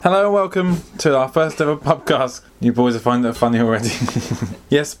Hello and welcome to our first ever pubcast. You boys are finding it funny already.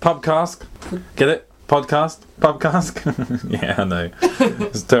 Yes, pubcast. Get it? Podcast? Pubcast? Yeah, I know.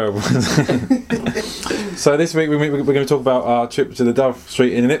 It's terrible. So this week we're going to talk about our trip to the Dove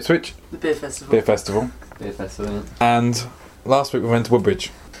Street in Ipswich. The beer festival. Beer festival. Beer festival. And last week we went to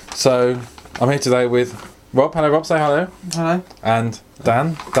Woodbridge. So I'm here today with Rob. Hello Rob, say hello. Hello. And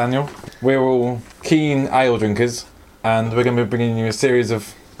Daniel. We're all keen ale drinkers and we're going to be bringing you a series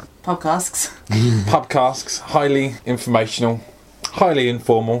of Podcasks. pubcasks, highly informational, highly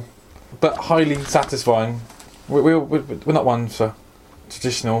informal, but highly satisfying. We're not one for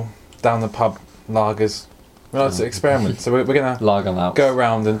traditional down the pub lagers. We like to experiment, so we're going to Lager out. go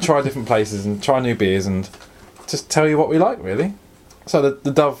around and try different places and try new beers and just tell you what we like, really. So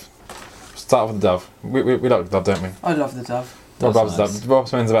the Dove, start with the Dove. We like the Dove, don't we? I love the Dove. Rob That's loves nice. Dove. Rob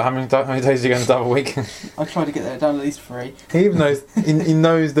spends about how many days do you go to Dove a week? I try to get there down at least 3. He even knows he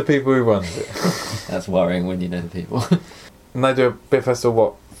knows the people who runs it. That's worrying when you know the people. And they do a beer festival,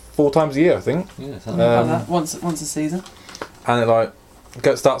 what, 4 times a year, I think? Yeah, Something like Um, that. Once a season. And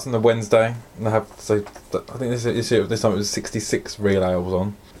it starts on the Wednesday, and they have, so I think this time it was 66 real ales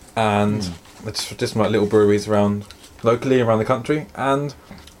on, and it's just like little breweries around locally around the country, and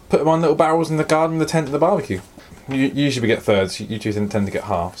put them on little barrels in the garden, the tent, and the barbecue. Usually we get thirds. You two tend to get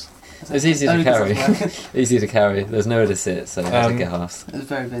halves. It's easy to Only 'cause carry. I'm working. Easy to carry. There's nowhere to sit, so you have to Um, get halves. It was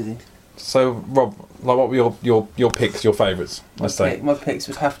very busy. So Rob, like, what were your picks, your favourites? Let's say. My picks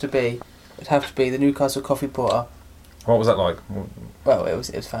would have to be the Newcastle Coffee Porter. What was that like? Well, it was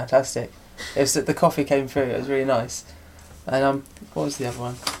fantastic. It was the coffee came through. It was really nice. And what was the other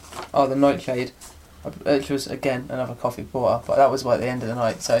one? Oh, the Nightshade, which was again another coffee porter, but that was like the end of the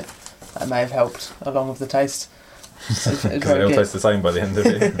night, so that may have helped along with the taste. It was Because very they all good. taste the same by the end of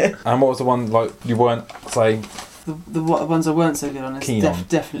it. And what was the one like you weren't, say, The ones I weren't so good on is Keen on?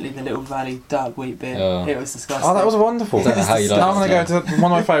 definitely the Little Valley dark wheat beer. Oh. It was disgusting. oh, that was wonderful. I don't know how you like I'm gonna that. go to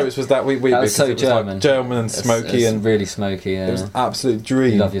one of my favourites was that wheat beer. That was so because it German. like German and smoky, it's and really smoky. it was Yeah. an absolute You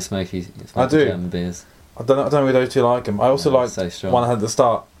dream. love your smoky I do. German beers. I don't know whether those two like them. I also Yeah, liked so strong. one I had at the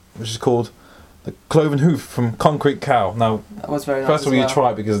start, which is called the Cloven Hoof from Concrete Cow. Now, That was very nice. first of all, as you well. try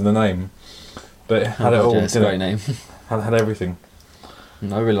it because of the name, but it had it all. It's a didn't great it? name. Had everything.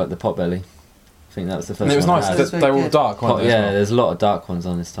 I really like the Potbelly. I think that was the first And it was one I nice had. that they were all dark, weren't they? Yeah, as well? there's a lot of dark ones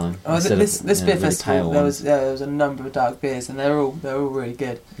on this time. Oh, Instead this of, beer really festival, pale there ones. was a number of dark beers, and they're all really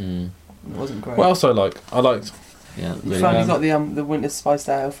good. Mm. It wasn't great. What else I liked? I liked. Yeah, you really. finally got the winter spiced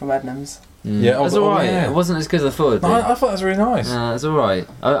ale from Adnams. Yeah, it was oh, alright. yeah. It wasn't as good as I thought it'd be. I thought that was really nice. It was alright.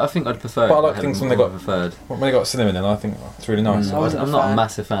 I think I'd prefer But I it. like had things when more they got- preferred. When they got cinnamon in, I think it's really nice. I wasn't I'm a not fan. a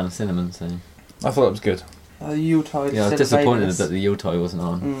massive fan of cinnamon, so I thought it was good. The Yuletide. yeah, I was disappointed that the Yuletide wasn't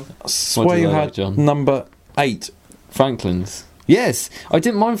on. Mm. I swear did you I like, had John? number 8. Franklin's. Yes, I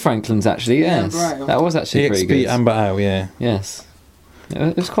didn't mind Franklin's actually. Yes, Amber Ale. that was actually pretty EXP good. Amber Ale, yeah. Yes,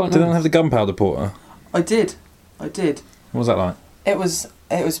 it was quite Did they nice. not have the gunpowder porter? I did. What was that like? It was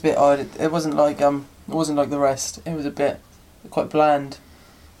a bit odd. It wasn't like the rest. It was a bit quite bland.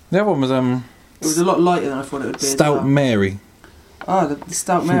 The other one was It was a lot lighter than I thought it would be. as Stout well. Mary. Oh, the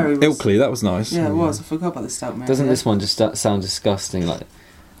Stout Mary From was. Ilkley, that was nice. Yeah, it was. I forgot about the Stout Mary. Doesn't yeah. this one just sound disgusting? Like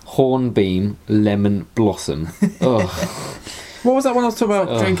Hornbeam Lemon Blossom. Oh, What was that one I was talking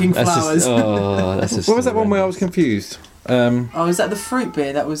about? Drinking that's flowers. That's just What was that one where I was confused? Oh, is that the fruit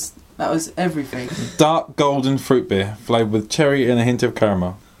beer? That was everything. Dark golden fruit beer, flavoured with cherry and a hint of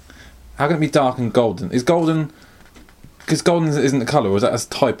caramel. How can it be dark and golden? Is golden... Because golden isn't the colour, or is that a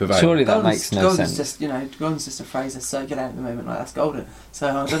type of ale? surely that makes no Golden's sense. just golden's just a phrase that's circulating at the moment. Like that's golden. So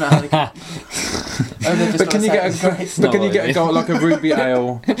I don't know how they. But can you get a gold, like a ruby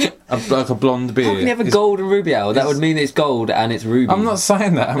ale, like a blonde beer? How can you have a It's- gold and ruby ale? That would mean it's gold and it's ruby. I'm not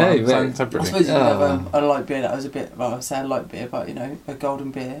saying that. I'm No, saying but- I separately. suppose you could have Oh. a light beer that was a bit. Well, I was saying light beer, but a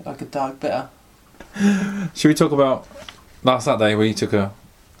golden beer, like a dark bitter. Should we talk about last Saturday where you took a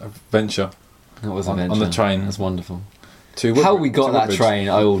venture That was on an the adventure. train That's wonderful. to How Woodbridge- we got to that Woodbridge? train,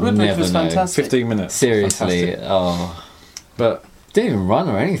 I will Woodbridge never was know. fantastic. 15 minutes. Seriously, Fantastic. oh, But didn't even run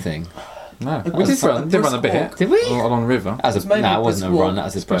or anything. no, It we was did like run. a Did run a brisk bit walk. Did we? along the river. As It's a maybe no, a it wasn't a brisk run. walk. That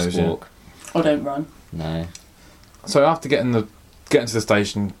was a It's brisk brisk walk. walk. I don't run. No. So after getting to the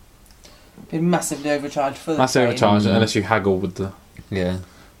station, Been massively overcharged for the massive train. overcharge Mm. unless you haggle with the Yeah.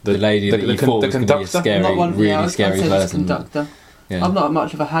 The lady that you the thought was going to be a conductor? I'm scary, not one. really I'd scary say just person. conductor. Yeah. I'm not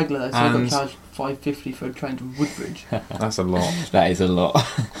much of a haggler though, so I And- got charged $5.50 for a train to Woodbridge. That's a lot. That is a lot.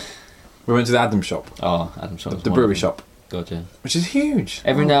 We went to the Adam shop, Oh, Adam Shop. the brewery shop. Gotcha. which is huge.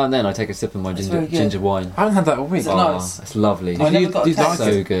 Every now and then I take a sip of my It's ginger, very good. ginger wine. I haven't had that all week. Is it nice? It's lovely. I never got a you taste. like So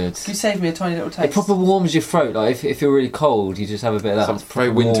it? good. Can you save me a tiny little taste? It proper warms your throat. Like if you're really cold, you just have a bit of that. It's very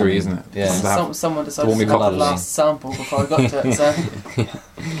wintry, isn't it? Yeah. It's Someone decided warm to your have the coffee. last sample before I got to it, so...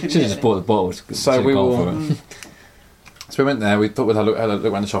 Should have just bought the bottle. So we will- Mm. So we went there. We thought we'd have a look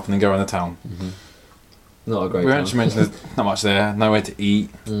around the shop and then go around the town. Not a great. We time. actually mentioned there's not much there. Nowhere to eat.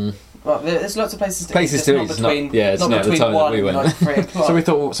 Mm. Well, there's lots of places to Places eat, to just eat, it's not not- between, yeah, it's not not the between time that 1 we and went. like 3 o'clock.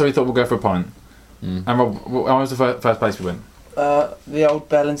 So we thought we'll go for a pint. Mm. And Rob, what was the first place we went? The old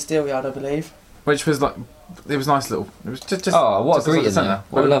Bell and Steel Yard, I believe. Which was like, it was nice little. It was just. Oh, what a just outside the greeting! centre. there.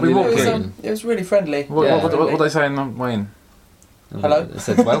 What a We lovely walked little in. greeting. It was really friendly. What, Yeah. what they say in Wayne? Hello? It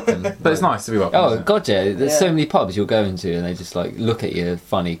said welcome. But it's nice to be welcome. Oh isn't it? god, yeah. There's Yeah. so many pubs you'll go into and they just like look at you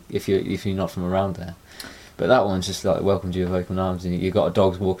funny if you're not from around there. But that one's just like welcomed you with open arms, and you got a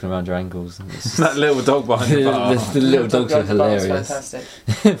dog walking around your ankles. And it's just, That little dog behind the bar. the little dogs are The bar was hilarious.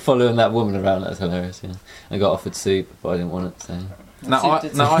 fantastic. Following that woman around, that's hilarious. Yeah, I got offered soup, but I didn't want it. So. Now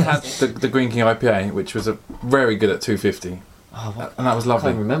It's I had fantastic. the Green King IPA, which was very good at 250, Oh, what? and that was I can't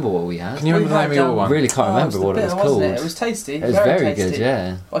lovely. remember what we had. Can you remember the We name of had, your I one? really can't remember the what it was bitter, called. wasn't it? It was tasty. It was very tasty. good,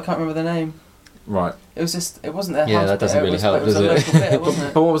 yeah. I can't remember the name. Right. It was just. It wasn't their Yeah, house that doesn't bitter, really it was, help, it was does a it? local bitter,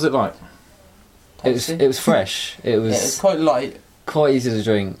 wasn't But it? what was it like? Tasty. It was fresh. It Yeah, was it's quite light. quite easy to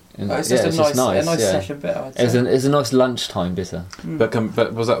drink. And But it's yeah, just it's a nice yeah. session bitter. I'd It was, say. it was a nice lunchtime bitter. Mm.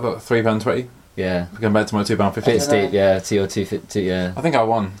 But was that £3.20 Yeah. compared to my £2.50? Bit don't know. steep, yeah. Or 250, yeah. I think I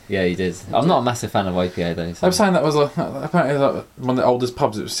won. Yeah, you did. I'm not a massive fan of IPA though. I So. was saying that was apparently like one of the oldest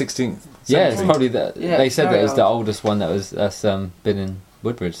pubs. It was 16th. Yeah, it's century. probably the. Yeah, they said that very it was the old. oldest one that's been in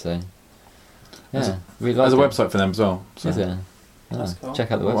Woodbridge. So. There's Yeah, really There's a like it. website for them as well. So. Is there? Oh, That's cool.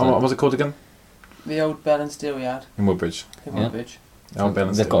 check out the What website. was it called again? The old Bell and Steel Yard In Woodbridge. in Yeah. Woodbridge. Old Bell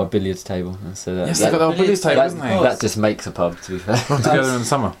and They've Steel. got a billiards table, and so that, Yes, that, they've got the old billiards table, Billiards isn't table. they? that just makes a pub. To be fair. We're together in the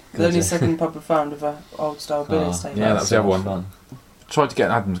summer. The only Gotcha. second pub we found with a old style billiards Oh, table. Yeah, that was the so other one. Fun. Tried to get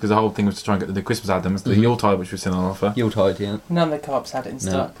an Adams because the whole thing was to try and get the Christmas Adams, the Mhm. Yuletide which we've seen on offer. Yuletide, yeah. None of the co-ops had it in No.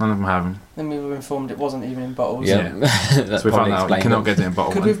 stock. None of them have them. Then we were informed it wasn't even in bottles. Yeah. So that we found probably out you explained cannot it. get it in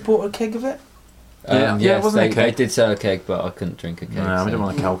bottle. Could we have bought a keg of it? Yeah, Yes, wasn't it they, a keg? they did sell a keg, but I couldn't drink a keg. No, so. we didn't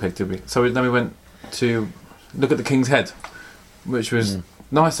want a cow cake, did we? So then we went to look at the King's Head, which was Mm.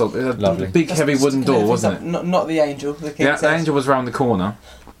 nice. It had a Lovely. big, heavy Just wooden to clear door, things wasn't up, it? Not the angel. The Yeah, King's the Head. angel was round the corner.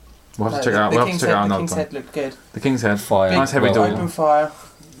 We'll have to check it out. The We'll have to King's check it out Head, the another King's time. Head looked good. The King's Head, Fire. nice heavy well door. done. Open fire.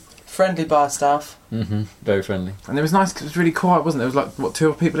 Friendly bar staff. Very friendly. And it was nice 'cause it was really quiet, wasn't it? There was like,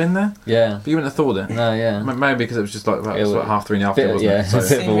 2 people in there? Yeah. But you wouldn't have thought it. No, yeah. Maybe because it was just like, about, It it was was- like 3:30 in the afternoon, wasn't yeah. it? So, Bit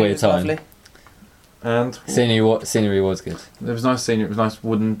of a Scenery weird was time. lovely. and Scenery was good. there was nice scenery, it was nice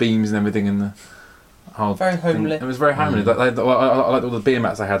wooden beams and everything in the whole Very thing. homely. It was very homely. Mm. I liked all the beer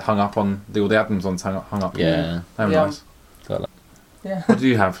mats they had hung up on, all the Adams ones hung up. Yeah. They were Yeah. nice. Yeah. What did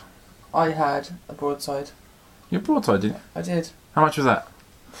you have? I had a broadside. You broadside, did you? I did. How much was that?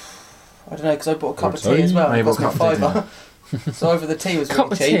 I don't know because I bought a cup of Broadside? tea as well. Oh, you It cost me bought a cup of tea, £5. So over the tea was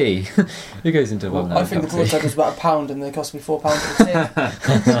Cup really of cheap. tea. Who goes into Well, one? I think the broadside was about £1 and they cost me £4 for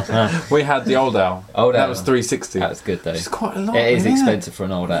tea. We had the Old Ale. Old That Ale. was $3.60. That's good though. Which is quite a lot. It is isn't expensive for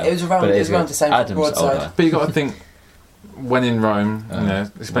an old ale. It was around- but it was around the same for Adams broadside. old ale. But you got to think, when in Rome, When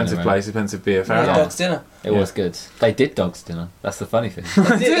in expensive Rome. place, expensive beer. Fair Yeah, enough. dog's dinner. It Yeah. was good. They did dogs dinner. That's the funny thing.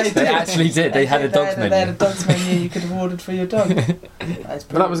 They They actually did. They had a dog's They had a menu. dog's menu you could have ordered for your dog. But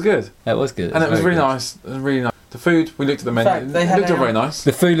that was good, That was good. and it was very really good. nice. It was really nice. The food, we looked at the menu. fact, they It had looked a- all very nice.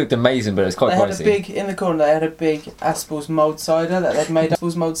 The food looked amazing, but it was quite They had a pricey. big in the corner. They had a big Aspel's mulled cider that they'd made.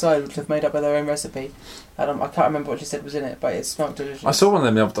 Aspel's mulled cider, which they've made up by their own recipe. And I can't remember what she said was in it, but it smelled delicious. I saw one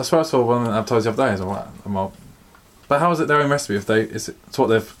of them. I swear I saw one advertised the other day as well. But how is it their own recipe? If they, it's what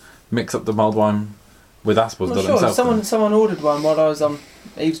they've mixed up the mulled wine with Aspel's. I'm done not it sure. themselves. Someone ordered one while I was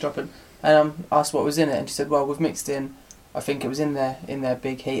eavesdropping, and asked what was in it, and she said, "Well, we've mixed in. I think it was in their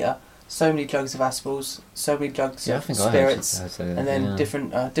big heater. So many jugs of Aspel's, so many jugs Yeah, I of think spirits, I heard say that, and then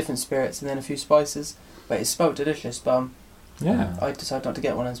yeah. different spirits, and then a few spices. But it smelled delicious. But Yeah, I decided not to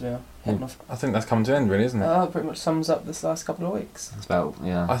get one as we were heading off. I think that's come to an end, really, isn't it? Pretty much sums up this last couple of weeks. It's about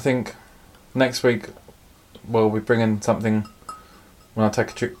I think next week we'll be bringing something when I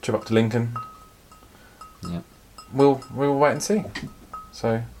take a trip up to Lincoln. Yeah. We'll wait and see.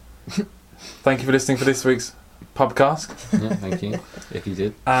 So, thank you for listening for this week's pubcast. Yeah, thank you. If you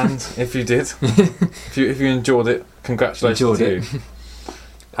did. And if you did, if you enjoyed it, congratulations Enjoyed to it. you.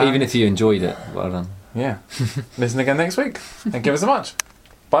 Even And- if you enjoyed it, well done. Yeah. Listen again next week. Thank you ever so much.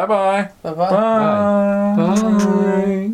 Bye-bye. Bye bye. Bye. Bye.